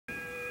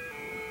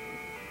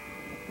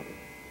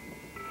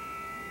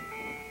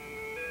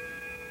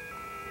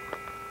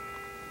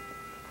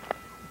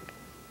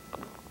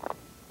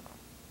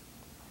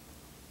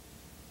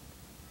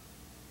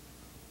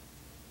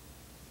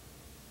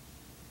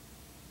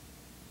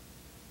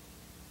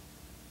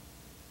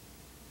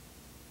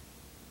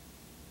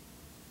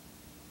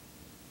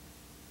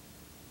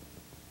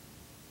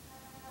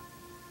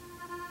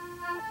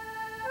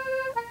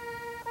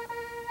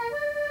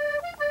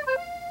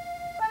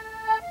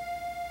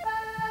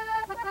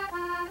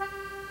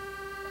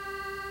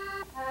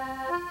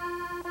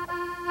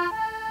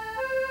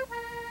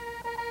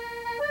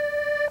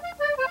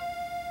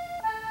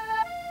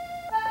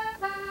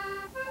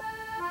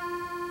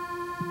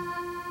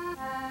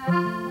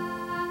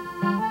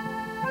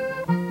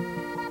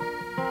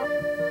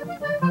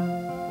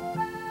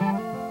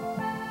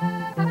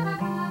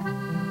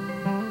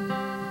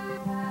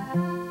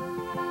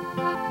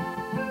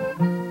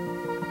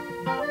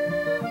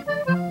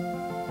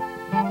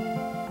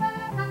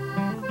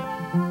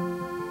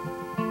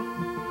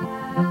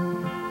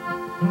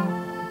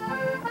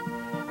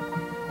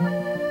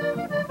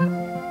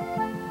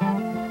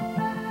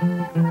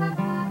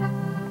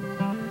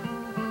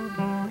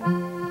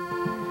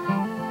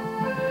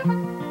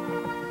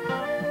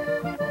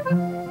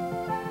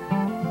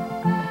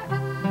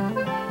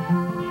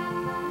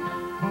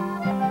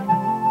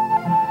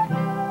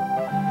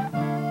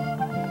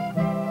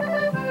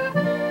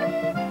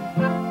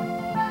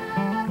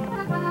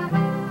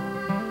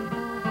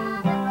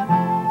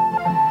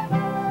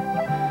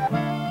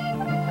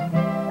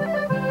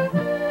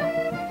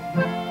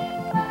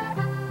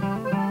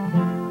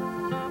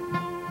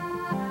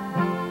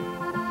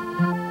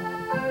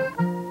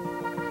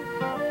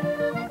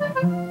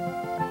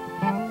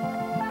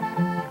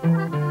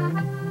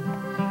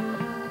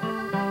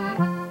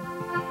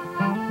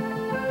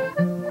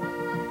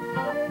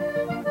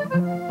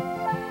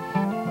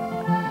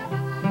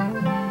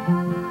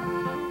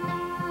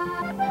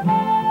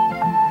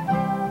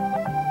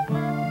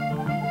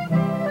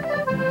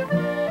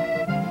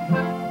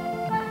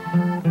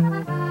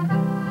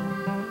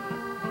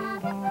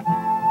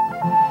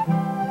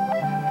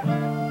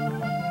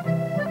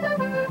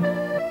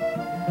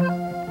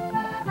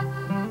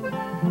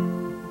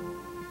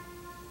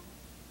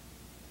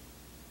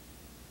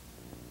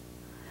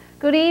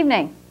Good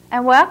evening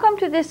and welcome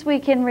to This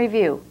Week in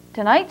Review.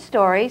 Tonight's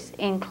stories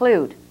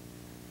include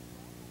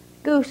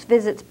Goose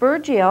visits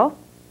Burgeo,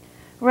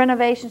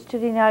 renovations to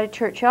the United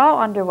Church Hall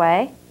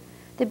underway,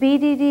 the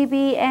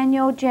BDDB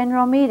annual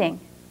general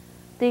meeting.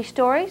 These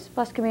stories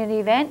plus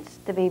community events,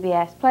 the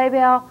BBS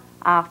Playbill,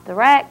 Off the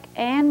Rack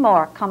and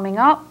more coming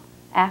up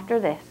after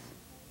this.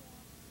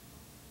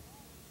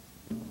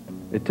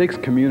 It takes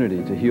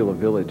community to heal a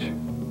village.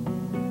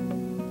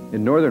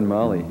 In northern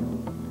Mali,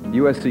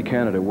 USC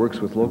Canada works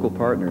with local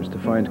partners to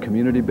find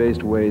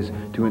community-based ways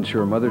to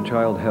ensure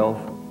mother-child health,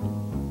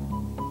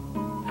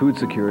 food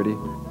security,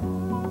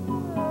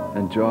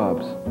 and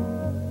jobs.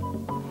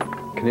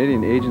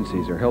 Canadian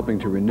agencies are helping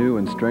to renew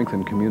and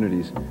strengthen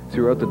communities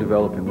throughout the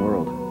developing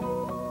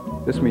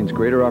world. This means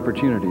greater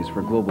opportunities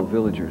for global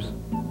villagers.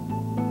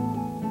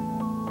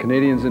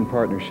 Canadians in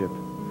partnership,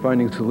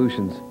 finding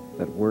solutions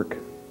that work.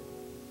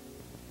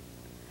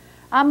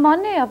 On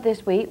Monday of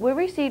this week, we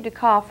received a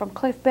call from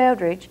Cliff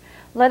Beldridge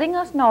letting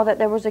us know that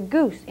there was a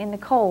goose in the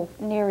cove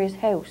near his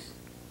house.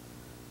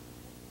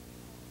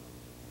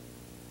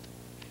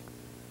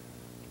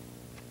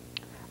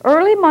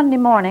 Early Monday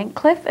morning,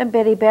 Cliff and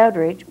Betty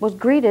Beldridge was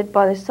greeted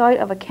by the sight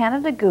of a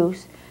Canada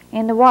goose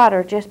in the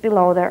water just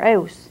below their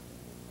house.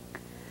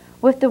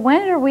 With the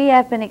winter we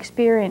have been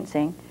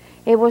experiencing,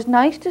 it was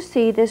nice to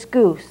see this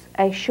goose,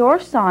 a sure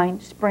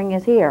sign spring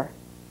is here,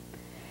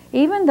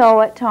 even though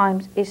at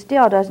times it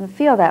still doesn't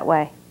feel that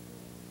way.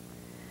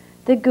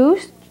 The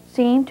goose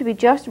seemed to be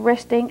just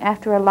resting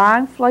after a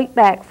long flight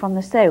back from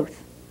the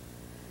south.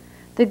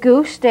 The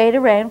goose stayed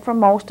around for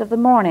most of the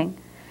morning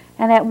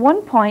and at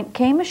one point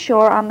came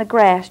ashore on the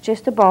grass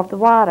just above the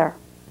water.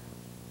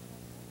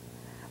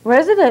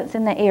 Residents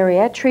in the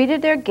area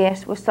treated their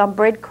guests with some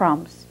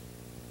breadcrumbs.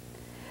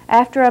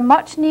 After a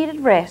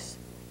much-needed rest,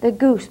 the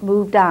goose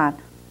moved on.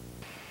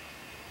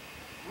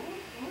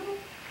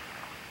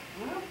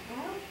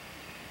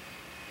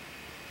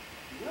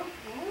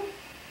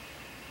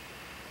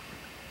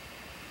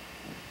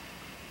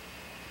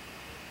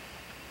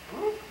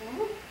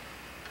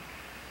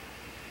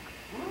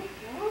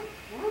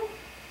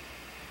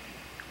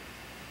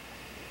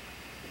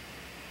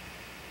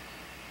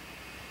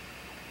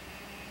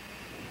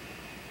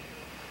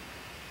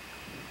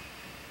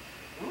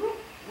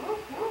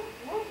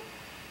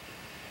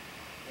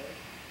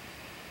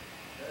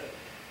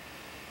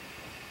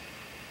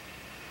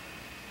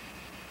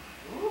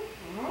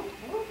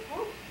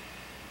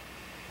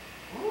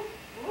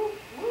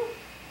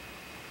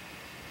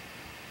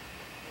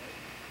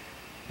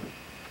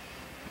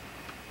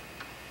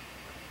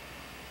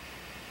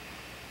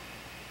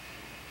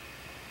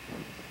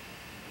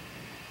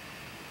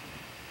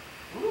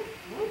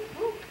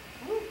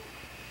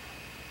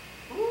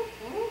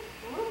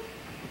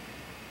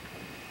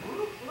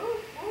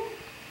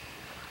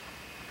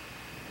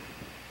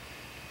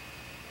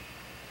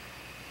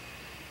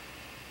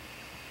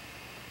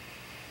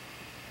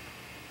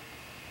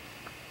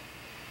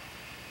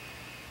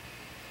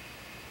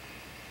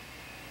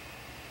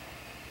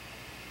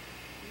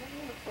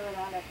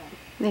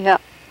 Yeah.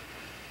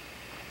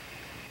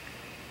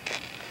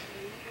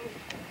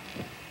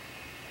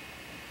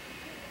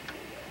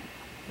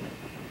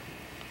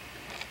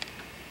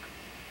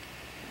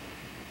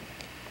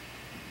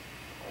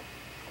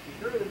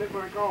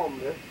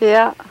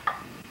 Yeah.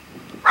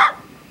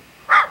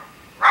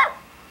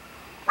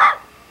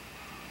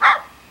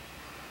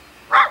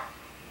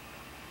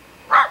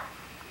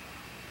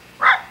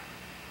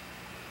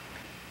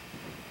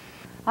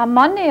 On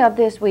Monday of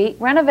this week,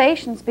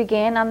 renovations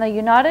began on the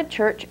United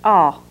Church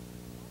Hall.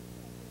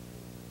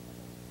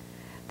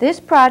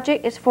 This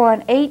project is for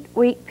an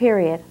 8-week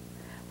period.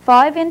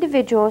 5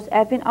 individuals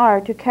have been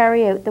hired to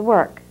carry out the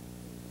work.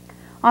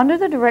 Under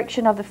the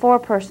direction of the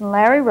foreperson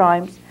Larry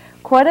Rhymes,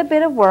 quite a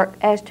bit of work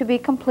has to be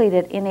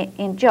completed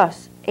in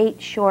just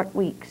 8 short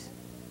weeks.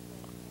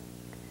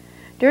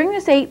 During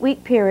this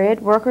 8-week period,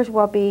 workers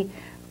will be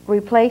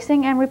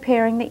replacing and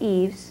repairing the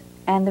eaves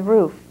and the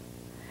roof.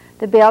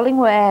 The building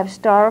will have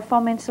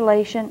styrofoam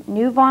insulation,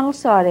 new vinyl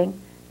siding,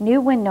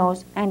 new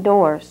windows and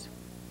doors.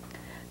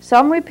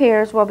 Some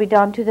repairs will be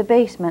done to the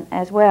basement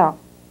as well.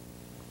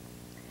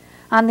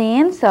 On the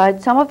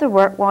inside, some of the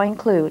work will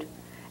include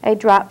a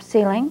drop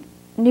ceiling,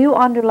 new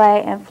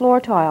underlay and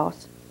floor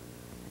tiles.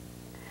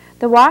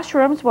 The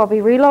washrooms will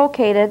be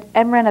relocated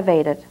and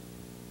renovated.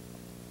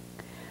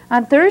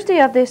 On Thursday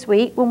of this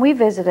week, when we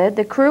visited,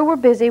 the crew were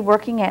busy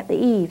working at the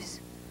eaves.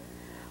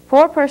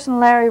 Foreperson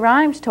Larry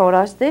Rhymes told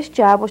us this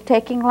job was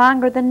taking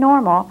longer than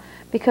normal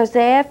because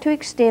they have to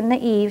extend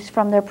the eaves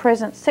from their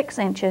present 6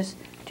 inches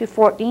to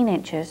 14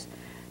 inches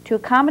to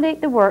accommodate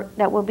the work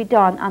that will be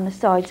done on the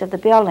sides of the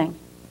building.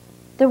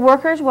 The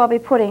workers will be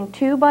putting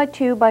 2 by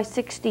 2 by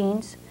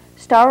 16s,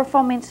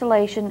 styrofoam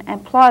insulation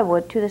and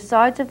plywood to the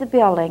sides of the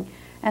building,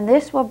 and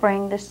this will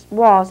bring the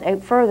walls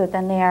out further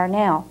than they are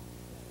now.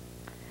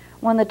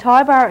 When the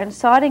tie bar and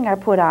siding are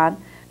put on,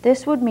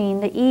 this would mean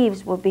the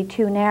eaves would be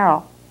too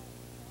narrow.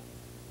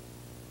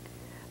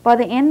 By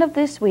the end of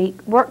this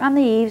week, work on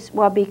the eaves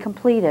will be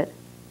completed.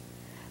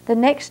 The The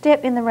next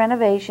step in the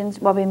renovations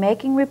will be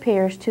making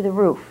repairs to the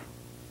roof.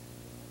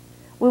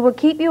 We will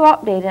keep you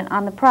updated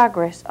on the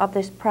progress of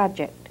this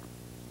project.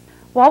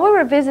 While we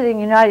were visiting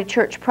United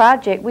Church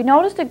Project, we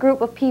noticed a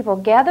group of people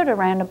gathered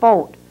around a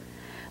boat.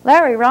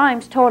 Larry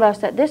Rhymes told us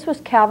that this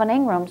was Calvin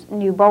Ingram's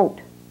new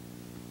boat.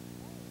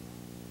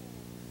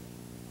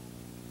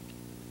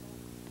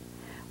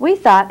 We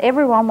thought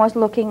everyone was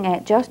looking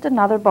at just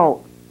another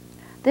boat.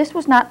 This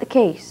was not the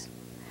case.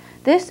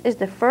 This is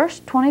the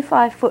first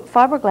 25-foot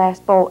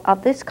fiberglass boat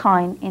of this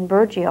kind in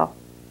Burgeo.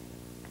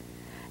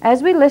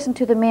 As we listened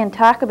to the men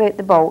talk about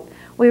the boat,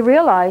 we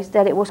realized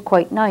that it was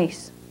quite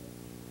nice.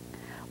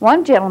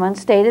 One gentleman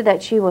stated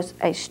that she was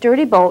a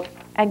sturdy boat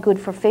and good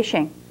for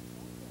fishing.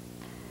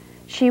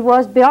 She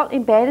was built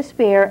in Bay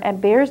d'Espoir and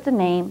bears the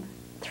name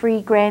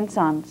Three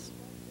Grandsons.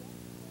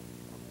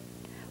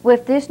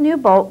 With this new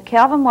boat,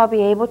 Calvin will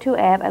be able to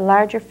have a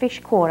larger fish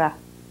quota.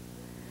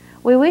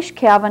 We wish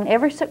Calvin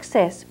every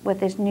success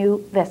with his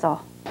new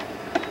vessel.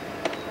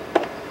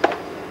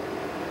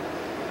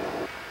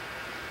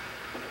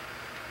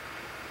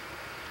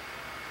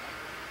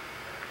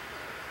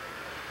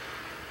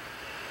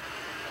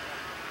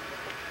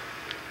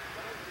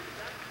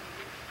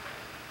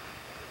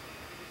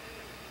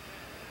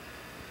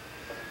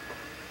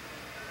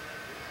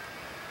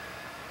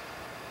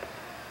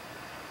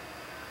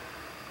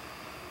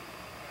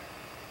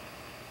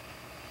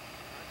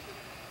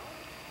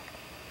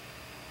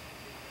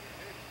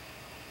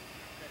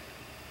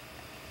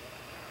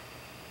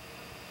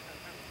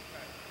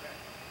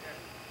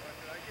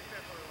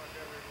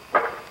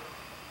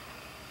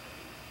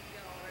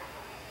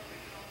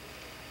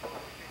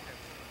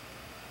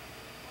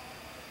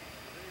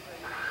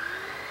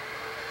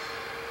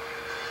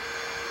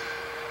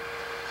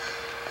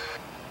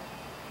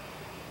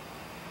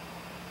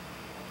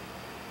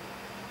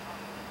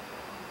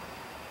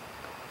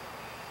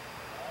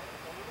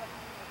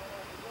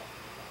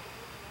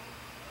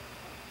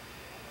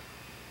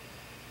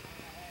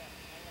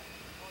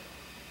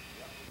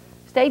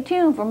 Stay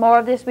tuned for more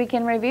of This Week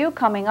in Review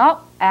coming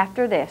up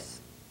after this.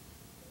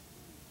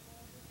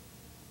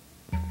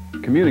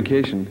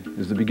 Communication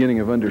is the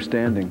beginning of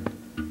understanding,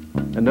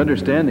 and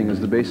understanding is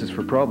the basis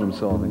for problem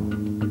solving.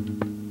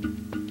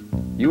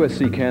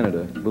 USC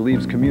Canada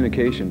believes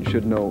communication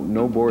should know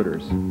no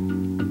borders.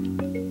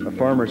 A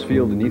farmer's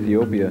field in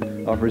Ethiopia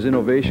offers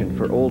innovation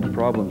for old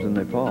problems in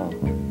Nepal.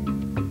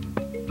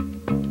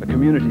 A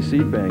community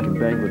seed bank in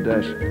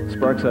Bangladesh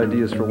sparks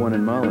ideas for one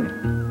in Mali.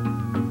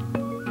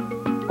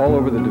 All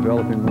over the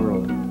developing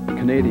world,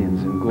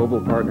 Canadians in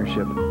global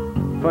partnership,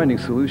 finding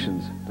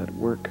solutions that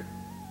work.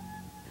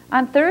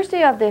 On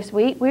Thursday of this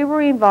week, we were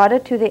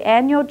invited to the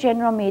annual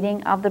general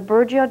meeting of the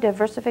Burgeo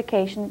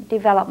Diversification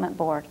Development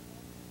Board.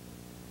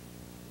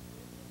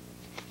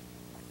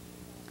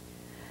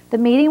 The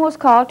meeting was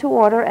called to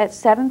order at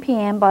 7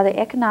 p.m. by the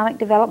Economic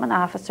Development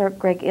Officer,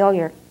 Greg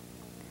Illiard.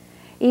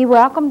 He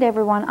welcomed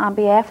everyone on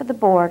behalf of the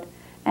board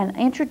and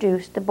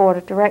introduced the board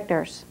of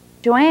directors.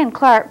 Joanne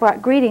Clark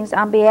brought greetings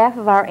on behalf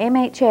of our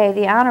MHA,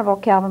 the Honorable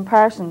Calvin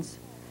Parsons.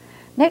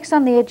 Next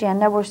on the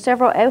agenda were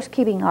several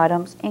housekeeping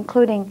items,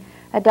 including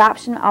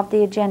adoption of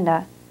the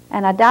agenda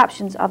and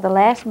adoptions of the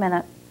last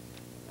minute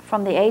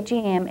from the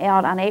AGM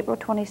held on April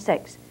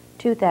 26,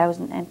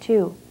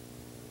 2002.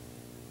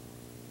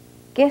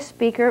 Guest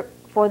speaker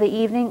for the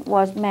evening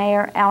was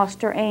Mayor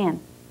Alistair Ann.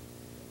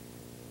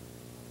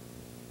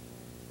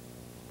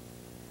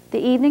 The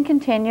evening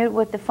continued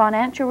with the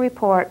financial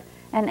report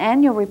and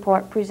annual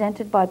report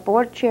presented by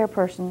Board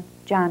Chairperson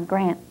John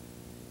Grant.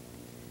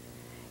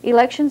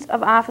 Elections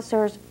of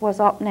officers was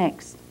up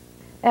next.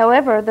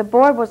 However, the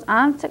board was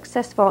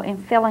unsuccessful in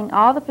filling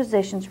all the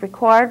positions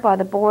required by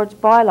the board's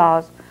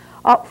bylaws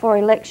up for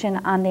election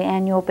on the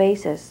annual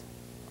basis.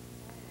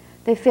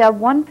 They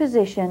filled one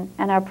position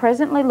and are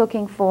presently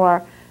looking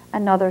for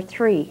another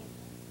 3.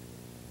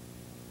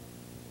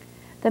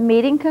 The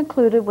meeting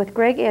concluded with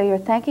Greg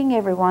Illiard thanking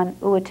everyone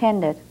who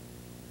attended.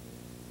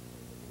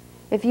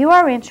 If you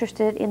are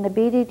interested in the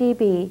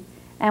BDDB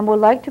and would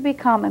like to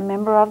become a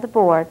member of the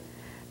board,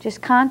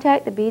 just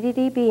contact the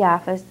BDDB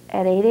office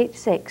at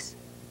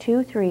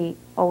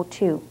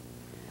 886-2302.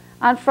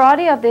 On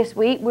Friday of this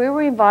week, we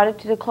were invited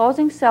to the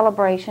closing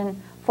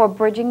celebration for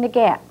Bridging the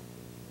Gap.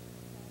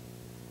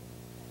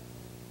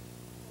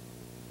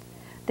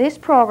 This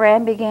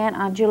program began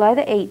on July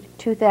the 8th,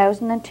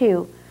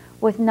 2002,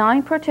 with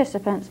 9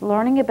 participants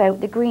learning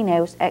about the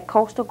greenhouse at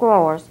Coastal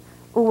Growers,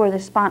 who were the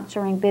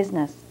sponsoring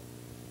business.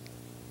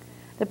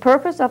 The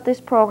purpose of this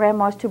program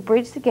was to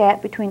bridge the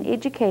gap between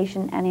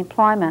education and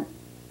employment.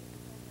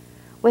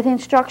 With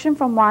instruction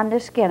from Wanda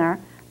Skinner,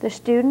 the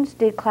students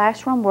did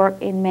classroom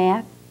work in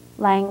math,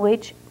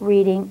 language,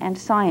 reading, and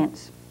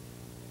science.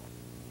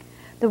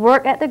 The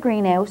work at the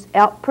greenhouse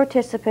helped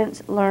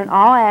participants learn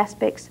all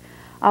aspects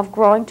of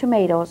growing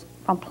tomatoes,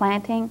 from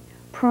planting,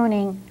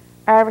 pruning,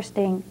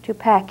 harvesting, to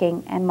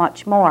packing, and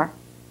much more.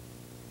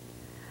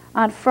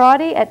 On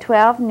Friday at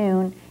 12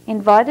 noon,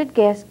 invited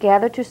guests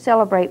gathered to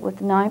celebrate with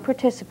the 9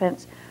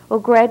 participants who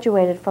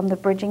graduated from the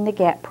Bridging the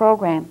Gap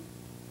program.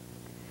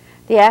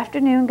 The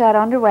afternoon got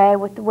underway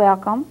with the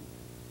welcome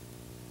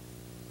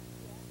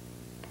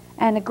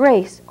and the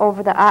grace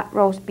over the hot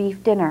roast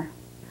beef dinner.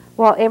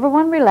 While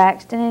everyone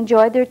relaxed and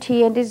enjoyed their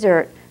tea and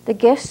dessert, the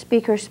guest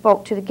speaker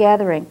spoke to the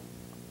gathering.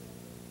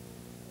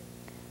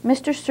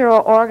 Mr.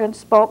 Cyril Organ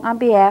spoke on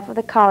behalf of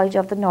the College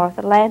of the North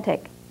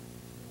Atlantic.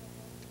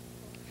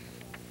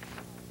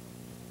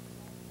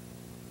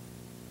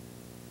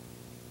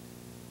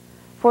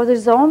 For the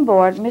zone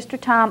board,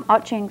 Mr. Tom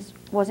Utchings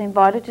was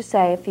invited to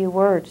say a few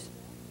words.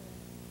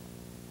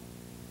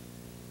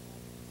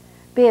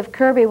 B.F.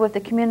 Kirby with the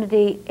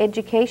Community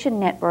Education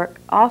Network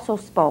also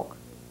spoke.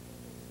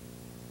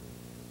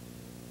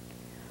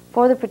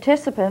 For the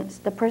participants,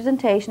 the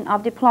presentation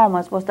of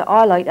diplomas was the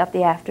highlight of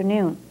the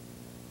afternoon.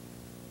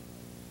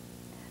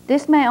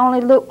 This may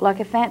only look like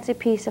a fancy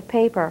piece of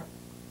paper,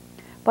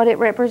 but it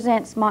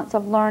represents months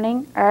of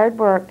learning, hard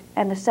work,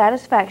 and the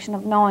satisfaction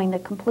of knowing the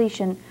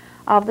completion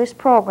of this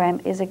program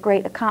is a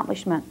great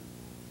accomplishment.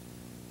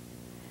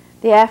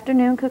 The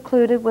afternoon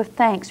concluded with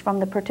thanks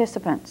from the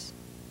participants.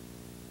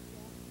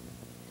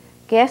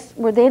 Guests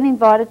were then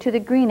invited to the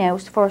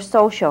greenhouse for a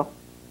social.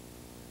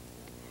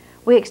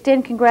 We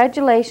extend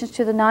congratulations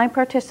to the 9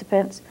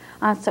 participants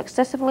on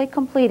successfully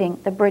completing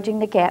the Bridging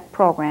the Gap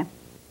program.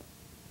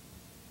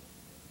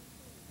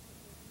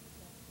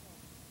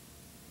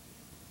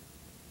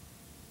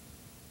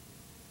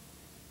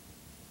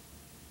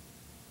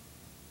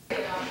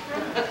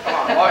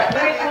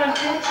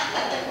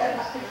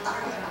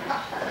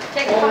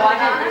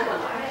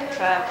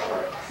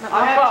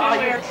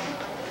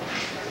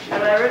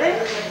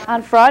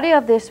 On Friday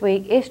of this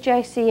week,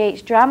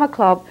 SJCH Drama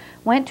Club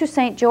went to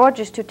St.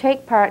 George's to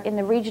take part in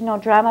the Regional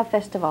Drama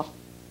Festival.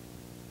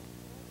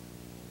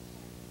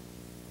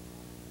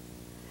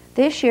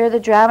 This year, the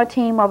drama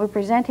team will be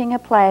presenting a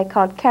play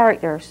called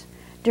Characters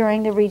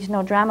during the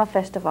Regional Drama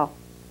Festival.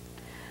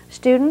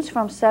 Students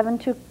from 7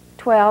 to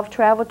 12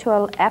 traveled to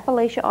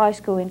Appalachia High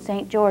School in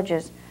St.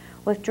 George's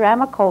with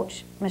drama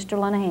coach Mr.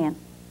 Linehan.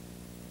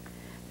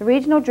 The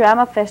Regional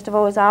Drama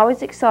Festival is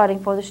always exciting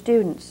for the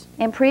students.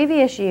 In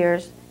previous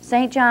years,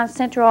 St. John's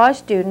Central High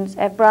students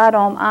have brought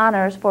home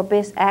honors for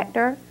Best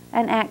Actor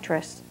and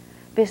Actress,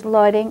 Best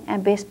Lighting,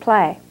 and Best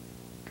Play.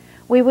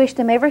 We wish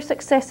them every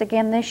success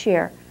again this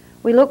year.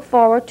 We look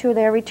forward to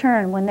their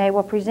return when they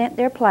will present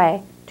their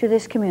play to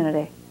this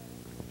community.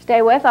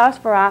 Stay with us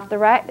for Off the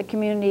Rack, the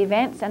community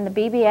events, and the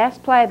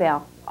BBS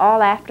Playbill,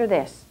 all after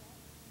this.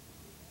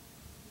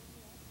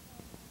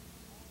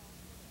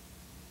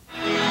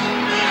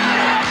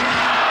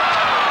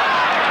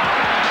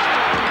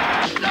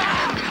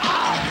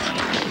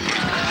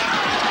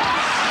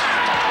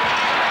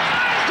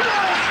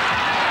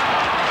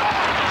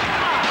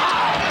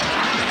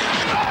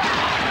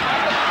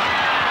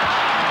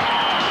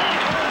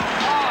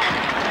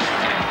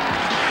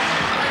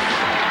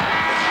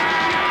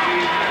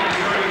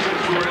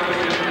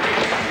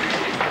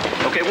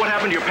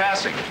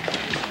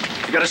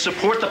 You gotta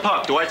support the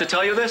puck. Do I have to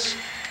tell you this?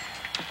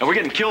 And we're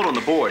getting killed on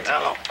the boards.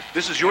 Hello.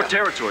 This is your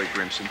territory,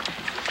 Grimson.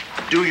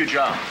 Do your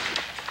job.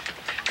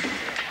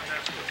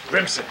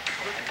 Grimson.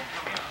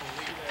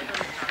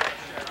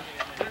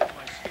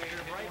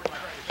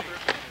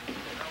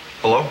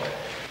 Hello?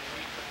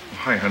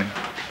 Hi, honey.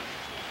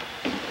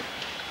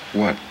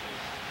 What?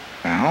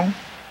 Al?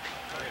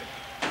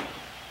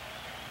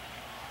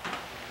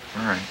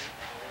 All right.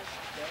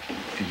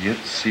 The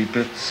itsy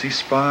bitsy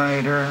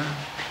spider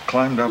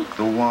climbed up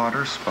the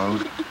water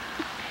spout.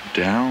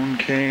 Down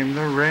came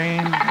the rain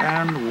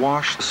and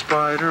washed the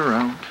spider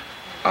out.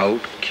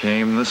 Out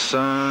came the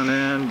sun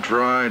and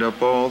dried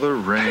up all the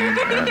rain.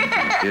 And the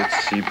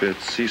itsy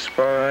bitsy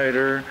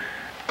spider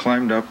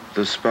climbed up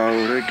the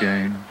spout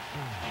again.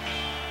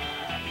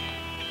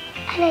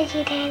 I love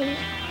you, Daddy.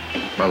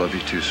 I love you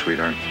too,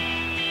 sweetheart.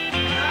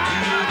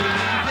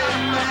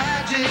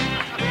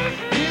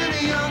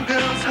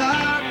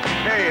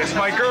 Hey, it's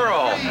my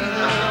girl.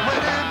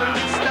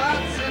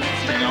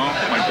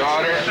 My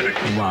daughter.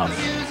 Love.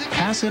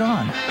 Pass it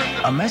on.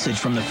 A message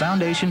from the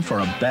Foundation for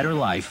a Better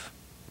Life.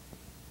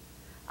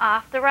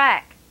 Off the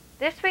Rack.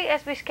 This week,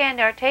 as we scanned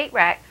our tape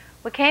rack,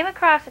 we came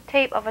across a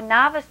tape of a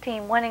novice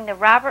team winning the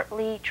Robert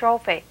Lee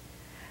Trophy.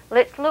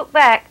 Let's look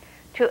back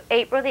to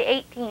April the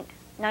 18th,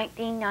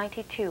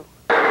 1992.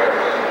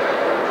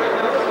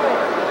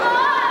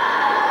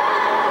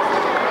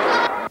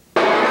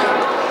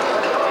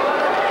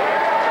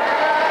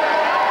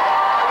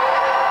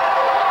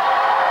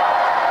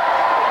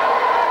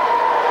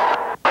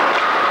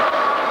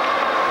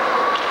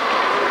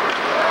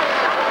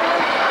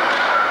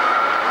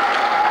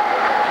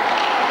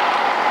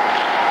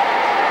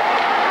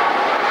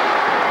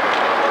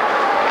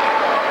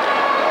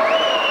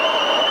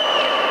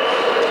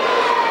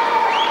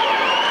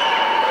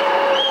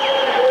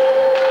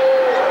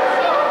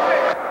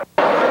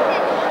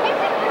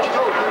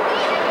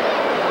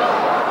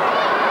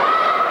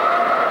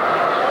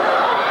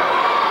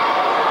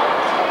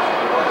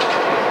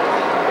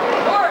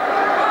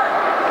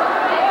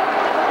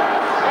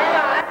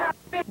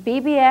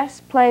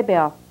 BBS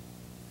Playbill.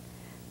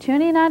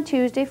 Tune in on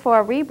Tuesday for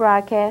a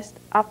rebroadcast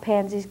of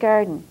Pansy's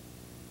Garden.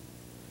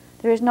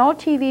 There is no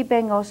TV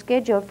bingo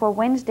scheduled for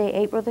Wednesday,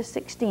 April the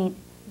 16th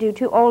due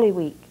to Holy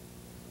Week.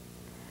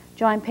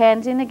 Join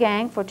Pansy and the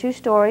gang for 2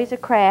 stories, a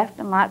craft,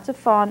 and lots of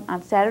fun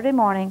on Saturday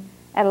morning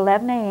at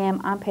 11 a.m.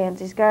 on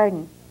Pansy's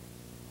Garden.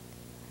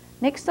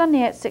 Next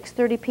Sunday at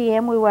 6:30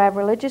 p.m. we will have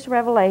religious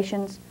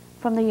revelations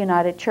from the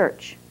United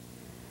Church.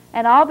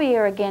 And I'll be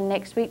here again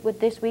next week with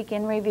This Week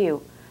in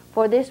Review.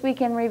 For This Week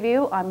in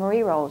Review, I'm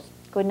Marie Rose.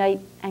 Good night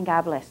and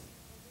God bless.